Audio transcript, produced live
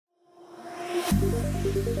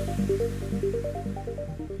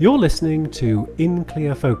You're listening to In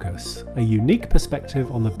Clear Focus, a unique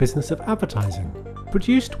perspective on the business of advertising,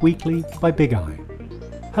 produced weekly by Big Eye.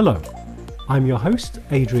 Hello, I'm your host,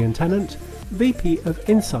 Adrian Tennant, VP of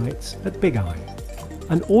Insights at Big Eye,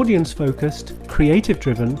 an audience-focused,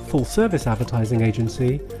 creative-driven, full-service advertising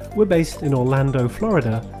agency. We're based in Orlando,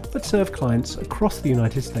 Florida, but serve clients across the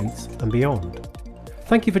United States and beyond.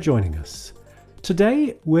 Thank you for joining us.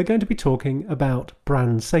 Today, we're going to be talking about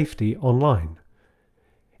brand safety online.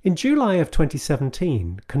 In July of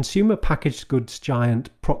 2017, consumer packaged goods giant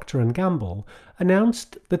Procter Gamble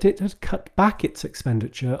announced that it had cut back its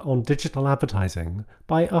expenditure on digital advertising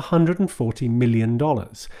by $140 million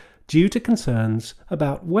due to concerns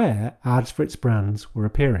about where ads for its brands were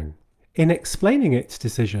appearing. In explaining its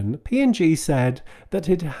decision, P&G said that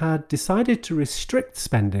it had decided to restrict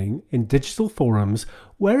spending in digital forums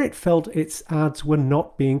where it felt its ads were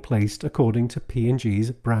not being placed according to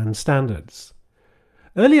P&G's brand standards.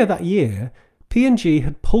 Earlier that year, P&G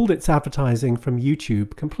had pulled its advertising from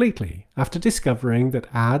YouTube completely after discovering that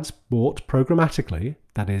ads bought programmatically,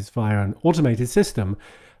 that is via an automated system,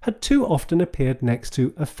 had too often appeared next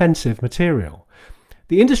to offensive material.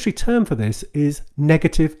 The industry term for this is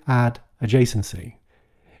negative ad adjacency.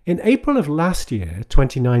 In April of last year,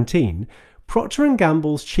 2019, Procter &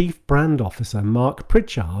 Gamble's Chief Brand Officer Mark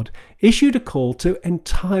Pritchard issued a call to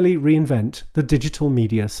entirely reinvent the digital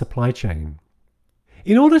media supply chain.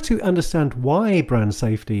 In order to understand why brand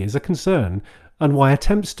safety is a concern and why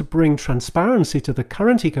attempts to bring transparency to the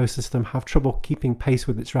current ecosystem have trouble keeping pace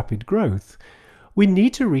with its rapid growth, we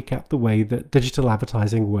need to recap the way that digital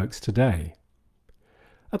advertising works today.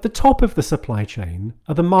 At the top of the supply chain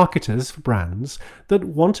are the marketers for brands that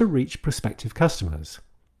want to reach prospective customers.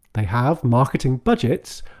 They have marketing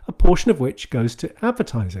budgets, a portion of which goes to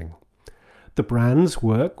advertising. The brands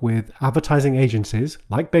work with advertising agencies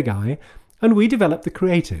like Big Eye, and we develop the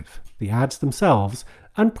creative, the ads themselves,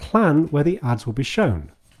 and plan where the ads will be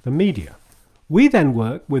shown, the media. We then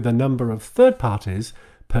work with a number of third parties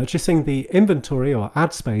purchasing the inventory or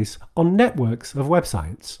ad space on networks of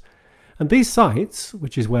websites. And these sites,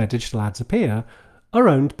 which is where digital ads appear, are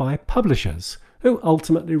owned by publishers who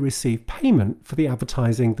ultimately receive payment for the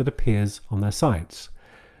advertising that appears on their sites.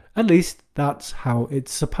 At least that's how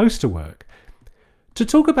it's supposed to work. To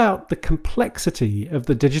talk about the complexity of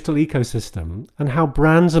the digital ecosystem and how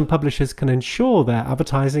brands and publishers can ensure their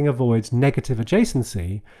advertising avoids negative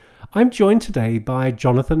adjacency, I'm joined today by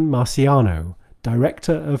Jonathan Marciano,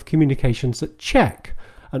 Director of Communications at CHEQ,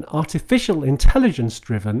 an artificial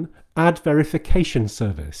intelligence-driven ad verification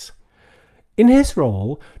service. In his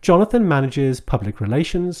role, Jonathan manages public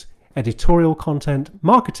relations, editorial content,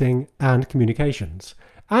 marketing, and communications.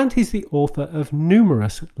 And he's the author of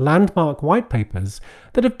numerous landmark white papers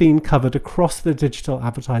that have been covered across the digital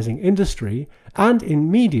advertising industry and in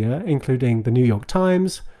media, including the New York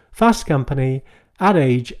Times, Fast Company, Ad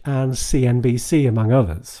Age, and CNBC, among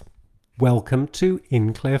others. Welcome to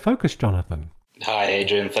In Clear Focus, Jonathan. Hi,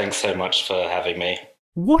 Adrian. Thanks so much for having me.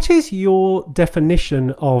 What is your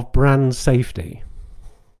definition of brand safety?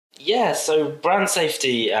 Yeah, so brand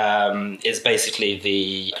safety is basically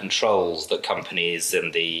the controls that companies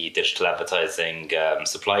in the digital advertising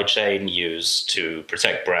supply chain use to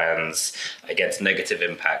protect brands against negative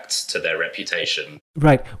impacts to their reputation.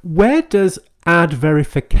 Right. Where does ad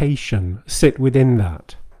verification sit within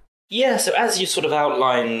that? Yeah, so as you sort of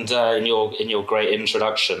outlined in your great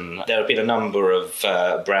introduction, there have been a number of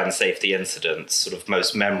brand safety incidents. Sort of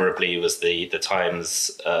most memorably was the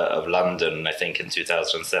Times of London, I think in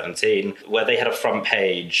 2017, where they had a front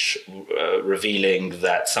page revealing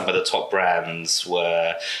that some of the top brands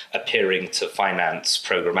were appearing to finance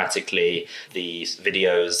programmatically the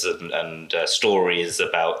videos and stories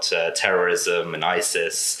about terrorism and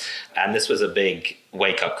ISIS. And this was a big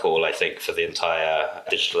wake-up call, I think, for the entire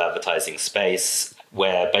digital advertising space,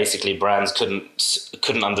 where basically brands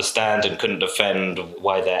couldn't understand and couldn't defend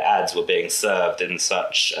why their ads were being served in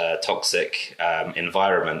such toxic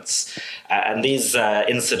environments. And these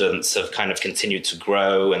incidents have kind of continued to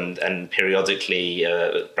grow, and periodically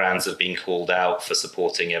brands have been called out for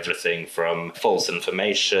supporting everything from false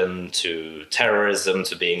information to terrorism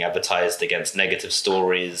to being advertised against negative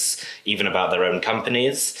stories, even about their own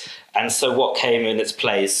companies. And so what came in its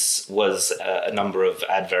place was a number of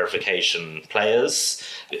ad verification players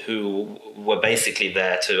who were basically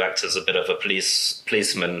there to act as a bit of a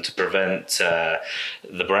policeman to prevent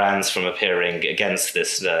the brands from appearing against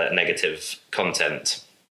this negative content.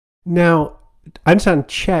 Now, I understand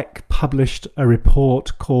CHEQ published a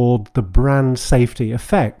report called The Brand Safety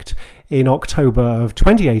Effect, in October of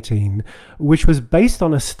 2018, which was based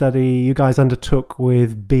on a study you guys undertook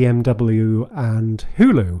with BMW and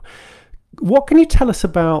Hulu. What can you tell us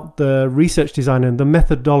about the research design and the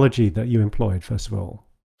methodology that you employed, first of all?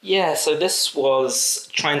 Yeah, so this was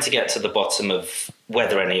trying to get to the bottom of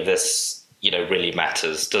whether any of this really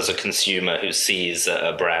matters. Does a consumer who sees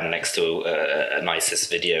a brand next to an ISIS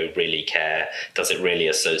video really care? Does it really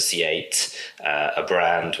associate a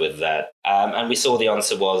brand with that? And we saw the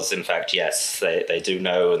answer was, in fact, yes, they do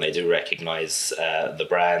know and they do recognize the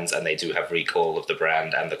brands, and they do have recall of the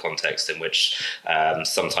brand and the context in which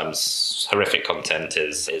sometimes horrific content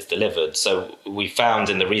is delivered. So we found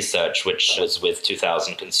in the research, which was with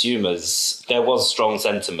 2,000 consumers, there was strong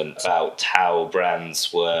sentiment about how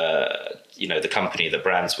brands were, the company that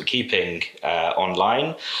brands were keeping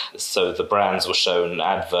online. So the brands were shown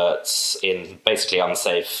adverts in basically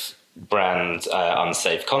unsafe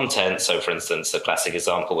content. So, for instance, a classic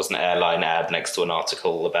example was an airline ad next to an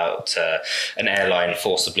article about an airline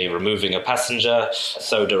forcibly removing a passenger,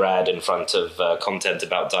 soda ad in front of content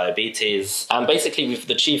about diabetes. And basically,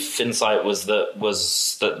 the chief insight was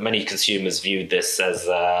that many consumers viewed this as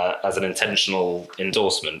an intentional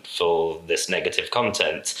endorsement for this negative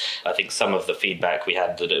content. I think some of the feedback we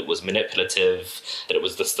had that it was manipulative, that it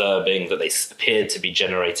was disturbing, that they appeared to be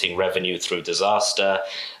generating revenue through disaster.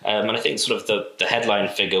 And I think sort of the headline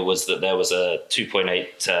figure was that there was a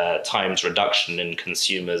 2.8 times reduction in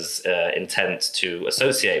consumers' intent to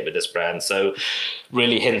associate with this brand. So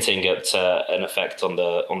really hinting at an effect on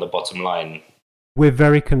the bottom line. We're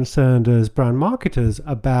very concerned as brand marketers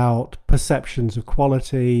about perceptions of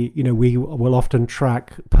quality. We will often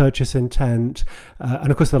track purchase intent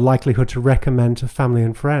and, of course, the likelihood to recommend to family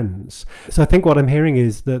and friends. So I think what I'm hearing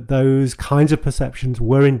is that those kinds of perceptions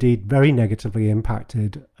were indeed very negatively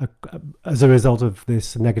impacted as a result of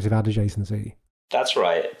this negative ad adjacency. That's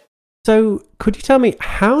right. So could you tell me,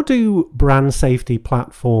 how do brand safety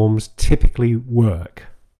platforms typically work?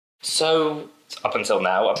 So up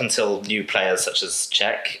until new players such as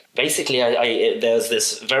CHEQ, basically there's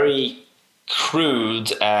this very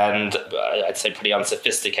crude and I'd say pretty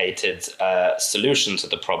unsophisticated solution to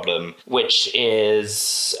the problem, which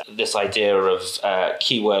is this idea of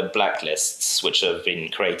keyword blacklists, which have been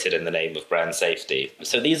created in the name of brand safety.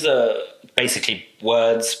 So these are basically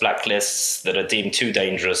words, blacklists, that are deemed too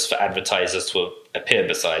dangerous for advertisers to appear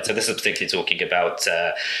beside. So this is particularly talking about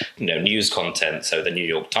news content, so the New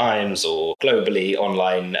York Times, or globally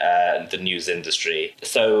online the news industry.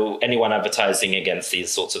 So anyone advertising against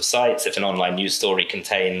these sorts of sites, if an online news story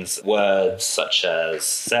contains words such as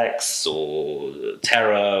sex or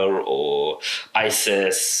terror or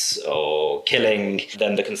ISIS or killing,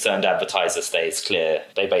 then the concerned advertiser stays clear.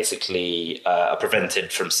 They basically are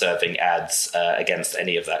prevented from serving ads against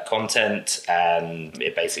any of that content, and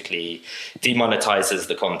it basically demonetizes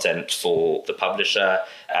the content for the publisher.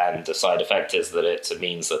 And the side effect is that it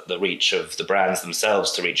means that the reach of the brands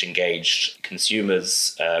themselves to reach engaged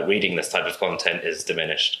consumers reading this type of content is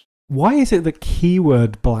diminished. Why is it that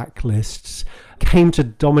keyword blacklists came to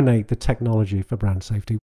dominate the technology for brand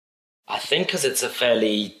safety? I think because it's a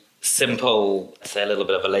fairly simple, I'd say a little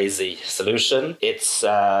bit of a lazy solution.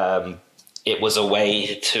 It was a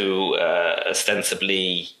way to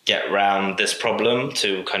ostensibly get around this problem,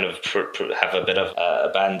 to kind of have a bit of a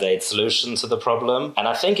band-aid solution to the problem. And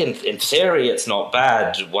I think in theory, it's not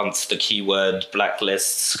bad once the keyword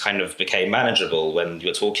blacklists kind of became manageable, when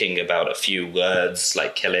you're talking about a few words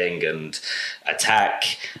like killing and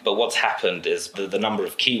attack. But what's happened is the number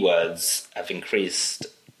of keywords have increased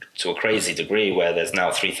to a crazy degree, where there's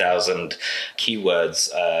now 3,000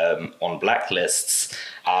 keywords on blacklists,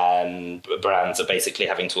 and brands are basically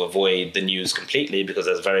having to avoid the news completely because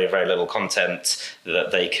there's very, very little content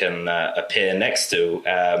that they can appear next to,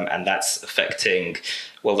 and that's affecting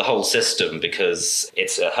the whole system, because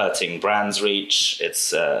it's hurting brands' reach,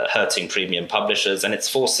 it's hurting premium publishers, and it's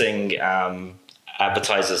forcing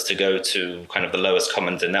advertisers to go to kind of the lowest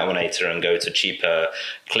common denominator and go to cheaper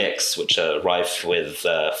clicks, which are rife with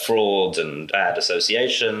fraud and bad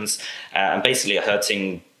associations, and basically are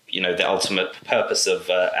hurting the ultimate purpose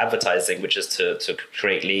of advertising, which is to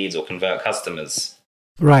create leads or convert customers.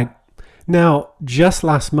 Right. Now, just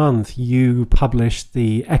last month, you published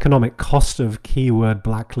the economic cost of keyword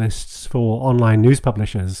blacklists for online news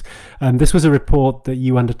publishers. This was a report that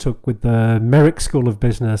you undertook with the Merrick School of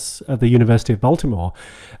Business at the University of Baltimore.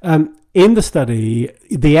 In the study,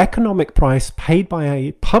 the economic price paid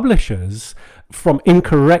by publishers from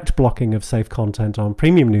incorrect blocking of safe content on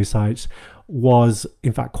premium news sites was,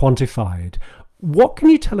 in fact, quantified. What can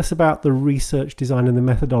you tell us about the research design and the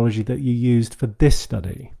methodology that you used for this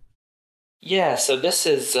study? Yeah, so this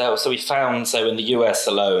is so we found in the US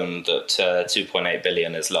alone that 2.8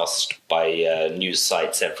 billion is lost by news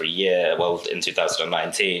sites every year. Well, in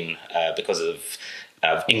 2019, because of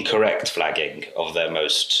incorrect flagging of their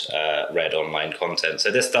most read online content. So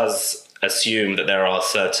this does assume that there are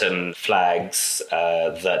certain flags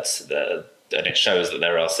and it shows that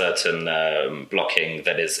there are certain blocking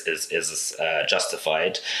that is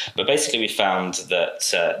justified. But basically, we found that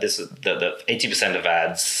that 80% of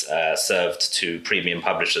ads served to premium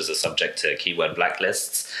publishers are subject to keyword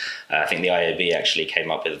blacklists. I think the IAB actually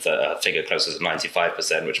came up with a figure closer to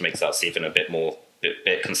 95%, which makes us even a bit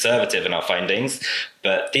conservative in our findings.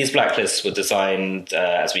 But these blacklists were designed,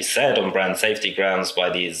 as we said, on brand safety grounds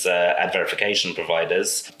by these ad verification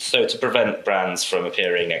providers, so to prevent brands from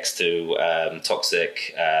appearing next to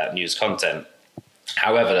toxic news content.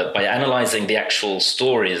 However, by analysing the actual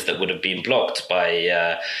stories that would have been blocked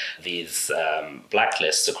by these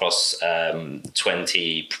blacklists across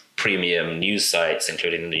 20 premium news sites,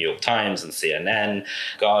 including the New York Times and CNN,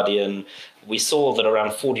 Guardian, we saw that around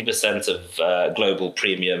 40% of global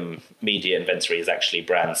premium media inventory is actually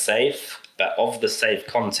brand safe. But of the safe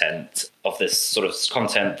content, of this sort of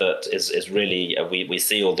content that is really, we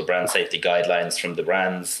see all the brand safety guidelines from the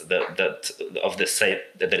brands that of this safe,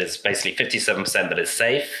 that is basically 57% that is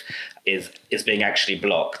safe is being actually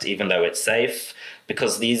blocked, even though it's safe,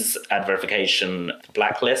 because these ad verification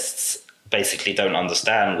blacklists basically don't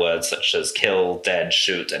understand words such as kill, dead,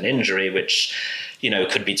 shoot, and injury, which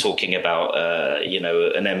could be talking about,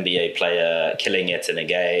 an NBA player killing it in a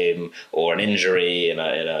game or an injury in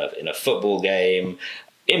a football game.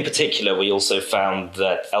 In particular, we also found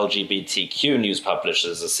that LGBTQ news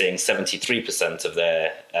publishers are seeing 73% of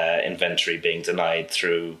their inventory being denied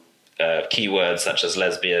through keywords such as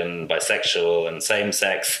lesbian, bisexual, and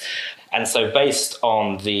same-sex. And so based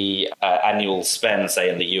on the annual spend, say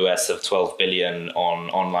in the US, of 12 billion on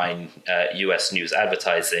online US news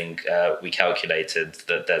advertising, we calculated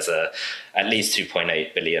that there's at least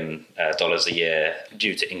 $2.8 billion a year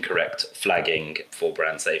due to incorrect flagging for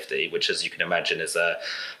brand safety, which, as you can imagine, is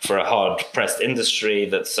for a hard-pressed industry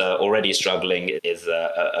that's already struggling, is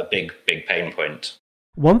a big pain point.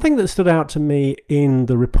 One thing that stood out to me in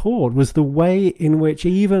the report was the way in which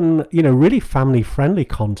even, really family-friendly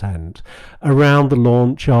content around the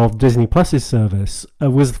launch of Disney Plus's service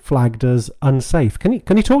was flagged as unsafe. Can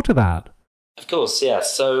you talk to that? Of course, yeah.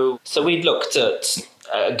 So we looked at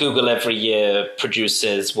Google every year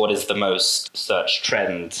produces what is the most searched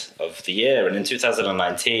trend of the year. And in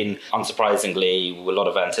 2019, unsurprisingly, a lot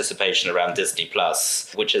of anticipation around Disney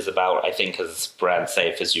Plus, which is about, I think, as brand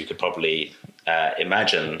safe as you could probably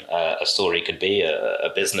imagine a story could be, a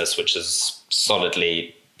business which is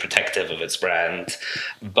solidly protective of its brand.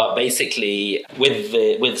 But basically,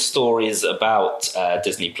 with stories about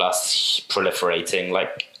Disney Plus proliferating,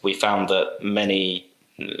 like we found that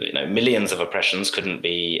millions of impressions couldn't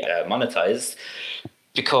be monetized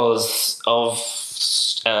because of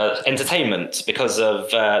entertainment, because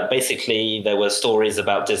of basically there were stories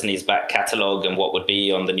about Disney's back catalogue and what would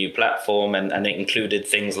be on the new platform, and it included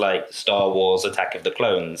things like Star Wars Attack of the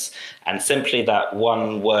Clones. And simply that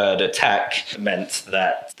one word, attack, meant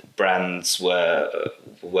that brands were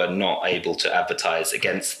not able to advertise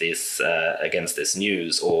against this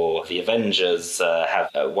news. Or the Avengers have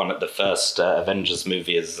one of the first Avengers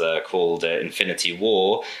movie is called Infinity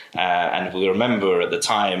War, and we remember at the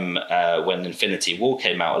time when Infinity War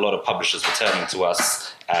came out, a lot of publishers were turning to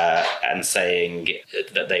us and saying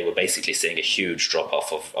that they were basically seeing a huge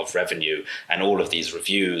drop-off of revenue, and all of these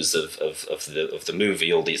reviews of the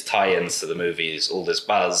movie, all these tie-ins to the movies, all this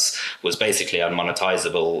buzz was basically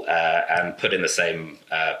unmonetizable and put in the same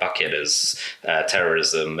bucket as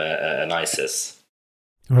terrorism and ISIS.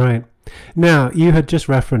 Right. Now, you had just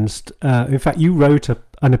referenced, in fact, you wrote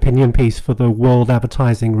an opinion piece for the World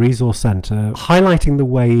Advertising Resource Center highlighting the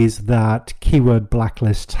ways that keyword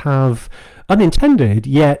blacklists have unintended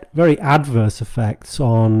yet very adverse effects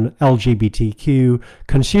on LGBTQ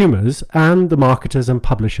consumers and the marketers and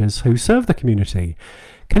publishers who serve the community.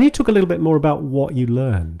 Can you talk a little bit more about what you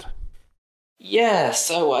learned? Yeah,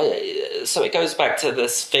 so it goes back to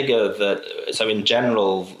this figure that, so in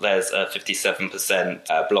general, there's a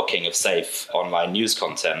 57% blocking of safe online news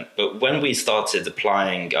content. But when we started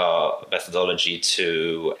applying our methodology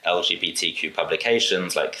to LGBTQ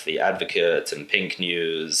publications like The Advocate and Pink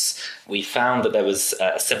News, we found that there was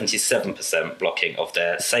a 77% blocking of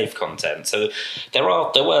their safe content. So there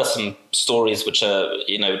were some stories which are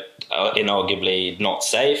inarguably not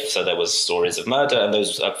safe. So there was stories of murder, and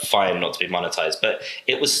those are fine not to be monetized. But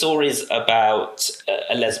it was stories about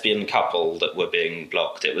a lesbian couple that were being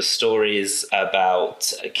blocked. It was stories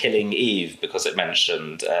about Killing Eve, because it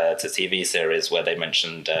mentioned it's a TV series where they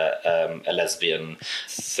mentioned a lesbian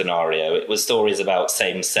scenario. It was stories about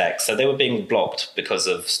same sex. So they were being blocked because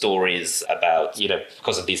of stories about,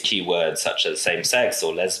 because of these keywords such as same sex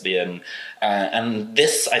or lesbian. And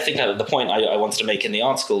this, I think, the point I wanted to make in the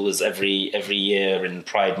article was every year in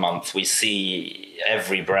Pride Month, we see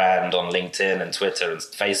every brand on LinkedIn and Twitter and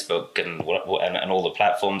Facebook and all the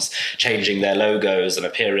platforms changing their logos and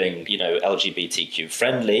appearing, LGBTQ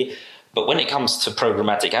friendly. But when it comes to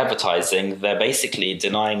programmatic advertising, they're basically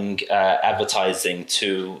denying advertising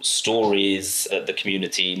to stories that the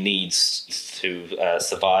community needs to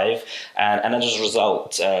survive. And as a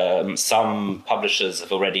result, some publishers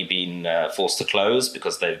have already been forced to close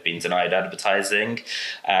because they've been denied advertising.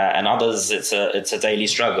 And others, it's a daily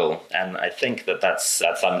struggle. And I think that's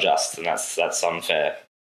unjust and that's unfair.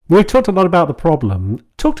 We've talked a lot about the problem.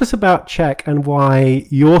 Talk to us about CHEQ and why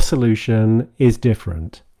your solution is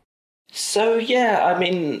different. So,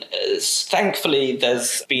 thankfully,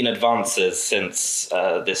 there's been advances since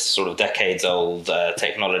this sort of decades-old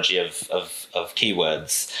technology of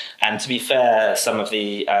keywords. And to be fair, some of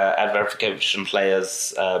the ad verification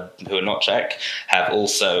players who are not CHEQ have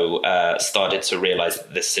also started to realize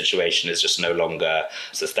that this situation is just no longer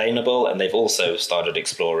sustainable. And they've also started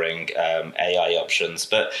exploring AI options.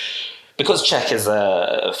 But because CHEQ is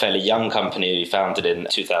a fairly young company founded in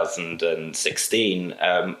 2016,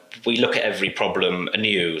 we look at every problem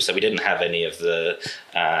anew. So we didn't have any of the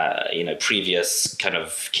previous kind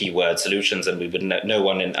of keyword solutions, and we would no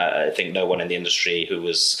one in the industry who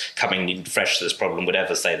was coming fresh to this problem would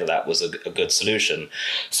ever say that was a good solution.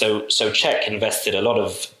 So CHEQ invested a lot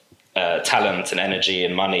of talent and energy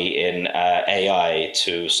and money in AI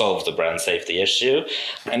to solve the brand safety issue.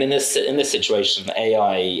 And in this situation,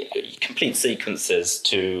 AI complete sequences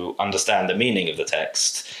to understand the meaning of the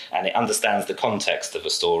text, and it understands the context of a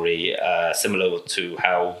story, similar to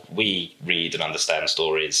how we read and understand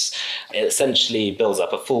stories. It essentially builds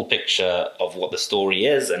up a full picture of what the story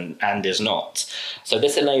is and is not. So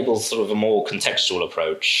this enables sort of a more contextual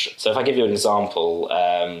approach. So if I give you an example,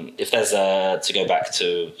 if there's to go back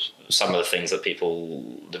to some of the things that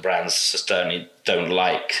the brands certainly don't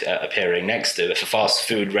like appearing next to. If a fast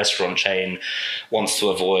food restaurant chain wants to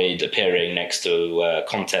avoid appearing next to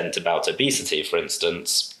content about obesity, for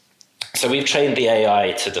instance. So we've trained the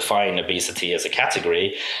AI to define obesity as a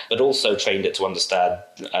category, but also trained it to understand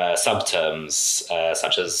subterms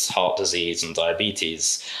such as heart disease and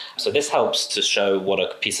diabetes. So this helps to show what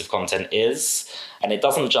a piece of content is, and it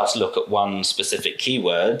doesn't just look at one specific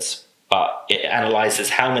keyword, but it analyzes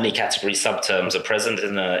how many category subterms are present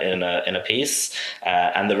in a piece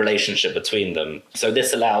and the relationship between them. So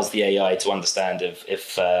this allows the AI to understand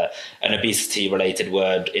if an obesity-related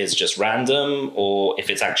word is just random or if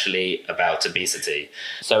it's actually about obesity.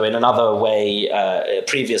 So in another way,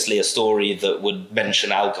 previously a story that would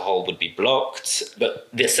mention alcohol would be blocked, but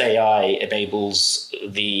this AI enables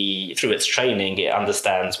through its training, it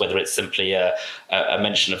understands whether it's simply a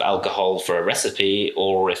mention of alcohol for a recipe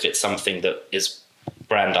or if it's something that is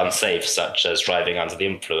brand unsafe, such as driving under the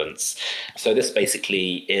influence. So this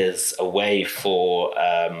basically is a way for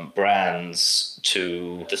brands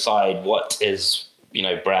to decide what is,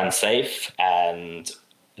 brand safe, and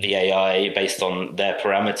the AI, based on their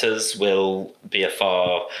parameters, will be a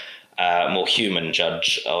far more human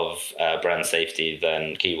judge of brand safety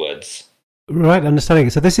than keywords. Right, understanding.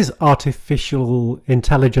 So this is artificial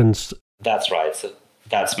intelligence. That's right. So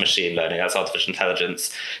that's machine learning, that's artificial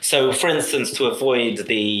intelligence. So, for instance, to avoid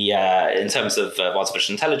in terms of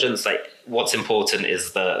artificial intelligence, like what's important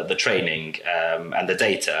is the training and the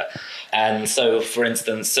data. And so, for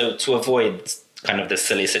instance, to avoid kind of this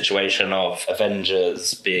silly situation of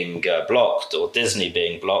Avengers being blocked or Disney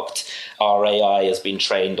being blocked, our AI has been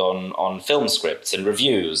trained on film scripts and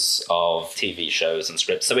reviews of TV shows and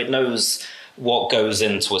scripts. So it knows what goes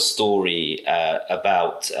into a story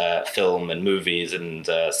about film and movies and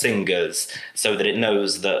singers, so that it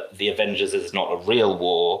knows that the Avengers is not a real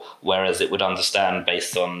war, whereas it would understand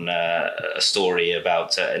based on a story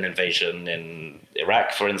about an invasion in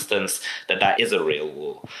Iraq, for instance, that is a real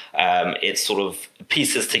war. It sort of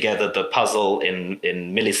pieces together the puzzle in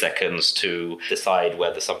milliseconds to decide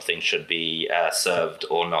whether something should be served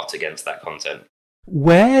or not against that content.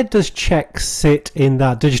 Where does CHEQ sit in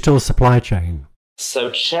that digital supply chain?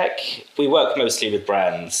 So CHEQ, we work mostly with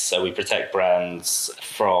brands. So we protect brands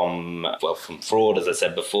from fraud, as I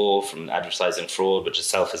said before, from advertising fraud, which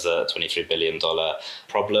itself is a $23 billion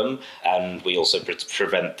problem. And we also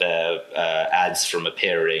prevent their ads from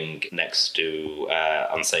appearing next to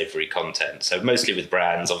unsavory content. So mostly with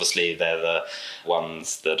brands, obviously they're the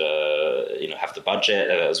ones that have the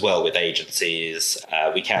budget, as well with agencies.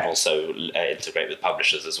 We can also integrate with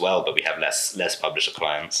publishers as well, but we have less publisher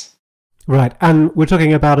clients. Right, and we're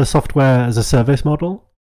talking about a software as a service model?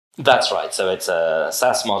 That's right. So it's a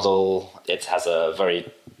SaaS model. It has a very,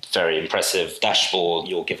 very impressive dashboard.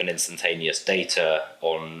 You're given instantaneous data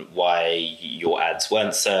on why your ads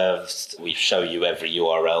weren't served. We show you every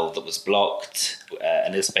URL that was blocked.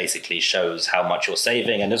 And this basically shows how much you're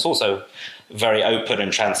saving. And it's also very open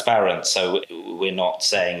and transparent. So we're not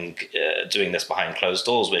saying doing this behind closed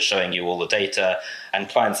doors. We're showing you all the data. And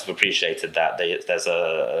clients have appreciated that. There's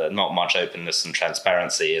not much openness and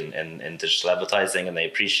transparency in digital advertising, and they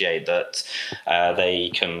appreciate that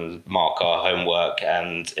they can mark our homework,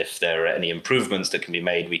 and if there are any improvements that can be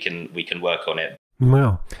made, we can work on it.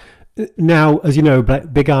 Wow. Now, as you know,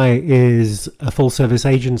 Big Eye is a full-service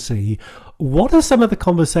agency. What are some of the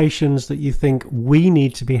conversations that you think we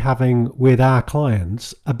need to be having with our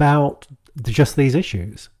clients about just these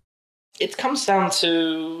issues? It comes down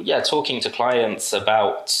to talking to clients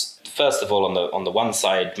about, first of all, on the one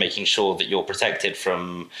side, making sure that you're protected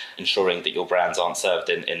from ensuring that your brands aren't served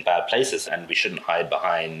in bad places, and we shouldn't hide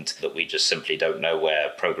behind that we just simply don't know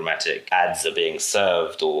where programmatic ads are being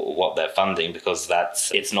served or what they're funding, because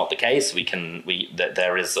it's not the case. That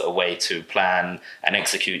there is a way to plan and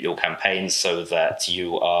execute your campaigns so that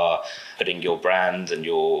you are putting your brand and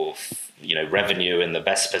your revenue in the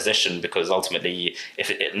best position, because ultimately,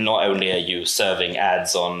 not only are you serving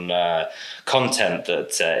ads on content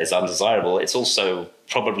that is undesirable, it's also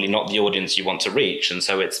probably not the audience you want to reach. And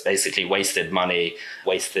so it's basically wasted money,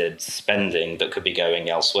 wasted spending that could be going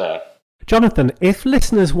elsewhere. Jonathan, if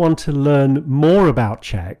listeners want to learn more about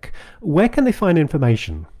CHEQ, where can they find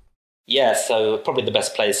information? Yeah, so probably the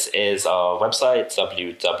best place is our website,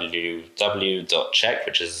 www.cheq,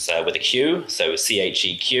 which is with a Q, so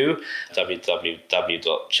CHEQ, www.cheq.ai.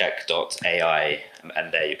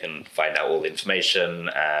 And there you can find out all the information,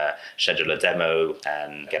 schedule a demo,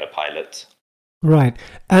 and get a pilot. Right.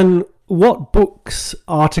 And what books,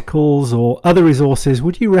 articles, or other resources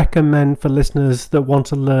would you recommend for listeners that want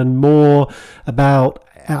to learn more about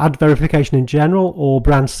ad verification in general or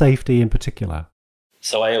brand safety in particular?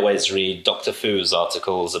 So I always read Dr. Fu's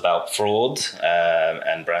articles about fraud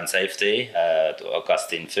and brand safety.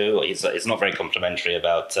 Augustine Fu, he's not very complimentary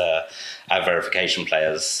about ad verification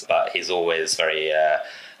players, but he's always very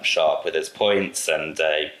sharp with his points, and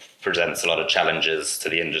he presents a lot of challenges to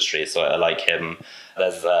the industry. So I like him.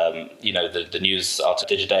 There's, the news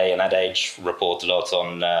article Digiday and Ad Age report a lot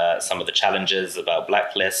on some of the challenges about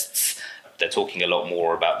blacklists. They're talking a lot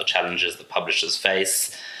more about the challenges that publishers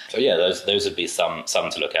face. So yeah, those would be some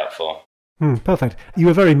to look out for. Perfect. You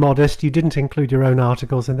were very modest. You didn't include your own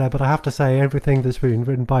articles in there, but I have to say everything that's been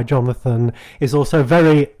written by Jonathan is also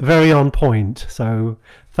very, very on point. So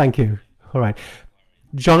thank you. All right.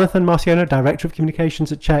 Jonathan Marciano, Director of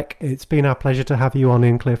Communications at CHEQ. It's been our pleasure to have you on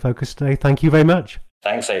In Clear Focus today. Thank you very much.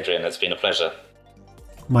 Thanks, Adrian. It's been a pleasure.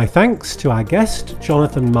 My thanks to our guest,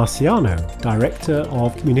 Jonathan Marciano, Director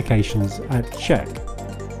of Communications at CHEQ.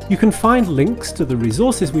 You can find links to the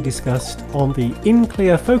resources we discussed on the In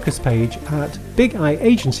Clear Focus page at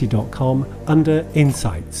bigeyeagency.com under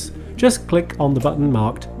Insights. Just click on the button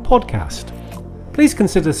marked Podcast. Please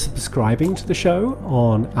consider subscribing to the show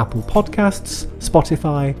on Apple Podcasts,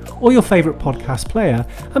 Spotify, or your favourite podcast player,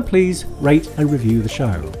 and please rate and review the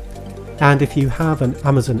show. And if you have an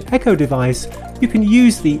Amazon Echo device, you can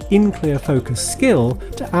use the In Clear Focus skill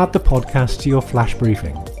to add the podcast to your flash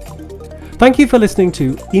briefing. Thank you for listening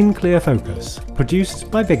to In Clear Focus, produced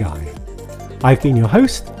by Big Eye. I've been your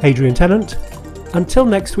host, Adrian Tennant. Until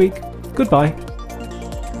next week, goodbye.